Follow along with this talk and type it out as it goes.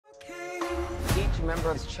Each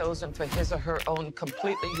member is chosen for his or her own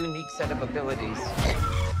completely unique set of abilities.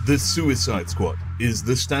 The Suicide Squad is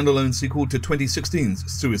the standalone sequel to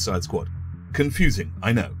 2016's Suicide Squad. Confusing,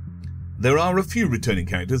 I know. There are a few returning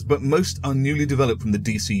characters, but most are newly developed from the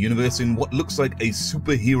DC universe in what looks like a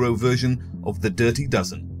superhero version of the Dirty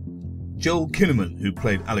Dozen. Joel Kinnermann, who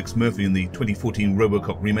played Alex Murphy in the 2014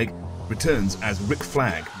 Robocop remake, returns as Rick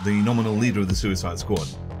Flag, the nominal leader of the Suicide Squad.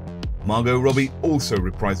 Margot Robbie also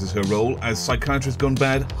reprises her role as psychiatrist gone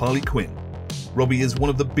bad Harley Quinn. Robbie is one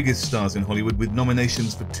of the biggest stars in Hollywood with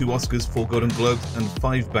nominations for 2 Oscars, 4 Golden Globes and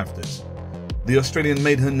 5 BAFTAs. The Australian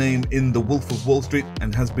made her name in The Wolf of Wall Street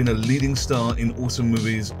and has been a leading star in awesome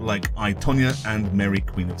movies like I, Tonya and Mary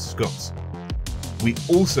Queen of Scots. We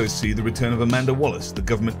also see the return of Amanda Wallace, the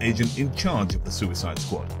government agent in charge of the Suicide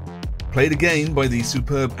Squad. Played again by the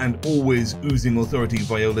superb and always oozing authority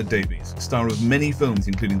Viola Davies, star of many films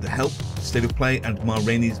including The Help, State of Play and Ma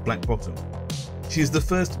Rainey's Black Bottom. She is the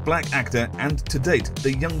first black actor and, to date,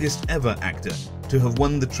 the youngest ever actor to have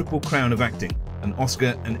won the Triple Crown of Acting, an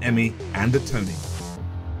Oscar, an Emmy and a Tony.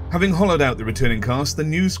 Having hollowed out the returning cast, the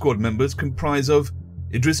new squad members comprise of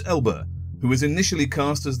Idris Elba, who was initially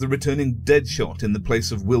cast as the returning Deadshot in the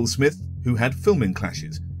place of Will Smith, who had filming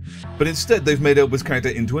clashes. But instead they've made Elba's character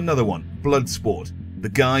into another one, Bloodsport, the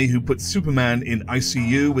guy who put Superman in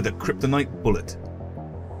ICU with a kryptonite bullet.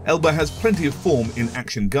 Elba has plenty of form in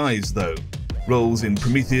Action Guys though, roles in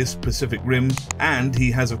Prometheus, Pacific Rim, and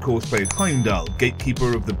he has of course played Heimdall,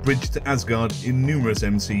 gatekeeper of the bridge to Asgard in numerous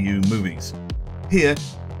MCU movies. Here,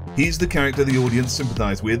 he's the character the audience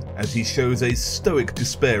sympathise with as he shows a stoic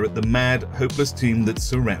despair at the mad, hopeless team that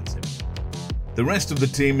surrounds him. The rest of the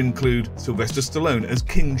team include Sylvester Stallone as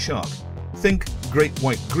Kingshark. Think Great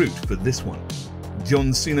White Groot for this one.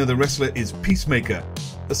 John Cena the wrestler is Peacemaker,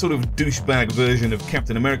 a sort of douchebag version of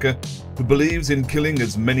Captain America who believes in killing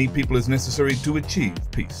as many people as necessary to achieve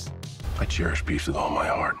peace. I cherish peace with all my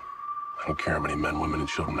heart. I don't care how many men, women and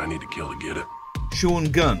children I need to kill to get it. Sean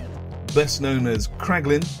Gunn, best known as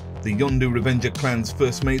Kraglin, the Yondu Revenger clan's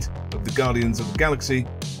first mate of the Guardians of the Galaxy.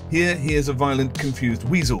 Here he is a violent, confused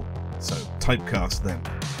Weasel, so typecast them.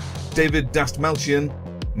 David Dastmalchian,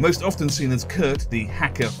 most often seen as Kurt, the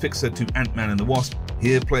hacker fixer to Ant-Man and the Wasp,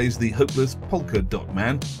 here plays the hopeless Polka-Dot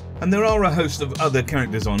man, and there are a host of other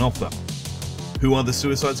characters on offer. Who are the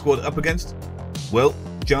Suicide Squad up against? Well,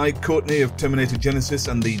 Jai Courtney of Terminator Genesis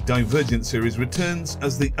and the Divergent series returns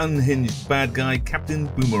as the unhinged bad guy Captain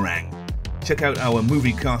Boomerang. Check out our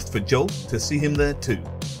movie cast for Joel to see him there too.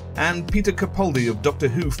 And Peter Capaldi of Doctor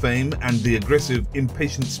Who fame and the aggressive,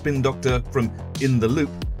 impatient spin doctor from In the Loop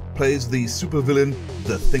plays the supervillain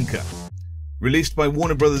The Thinker. Released by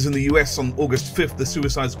Warner Bros. In the US on August 5th, The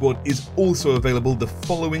Suicide Squad is also available the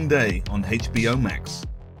following day on HBO Max.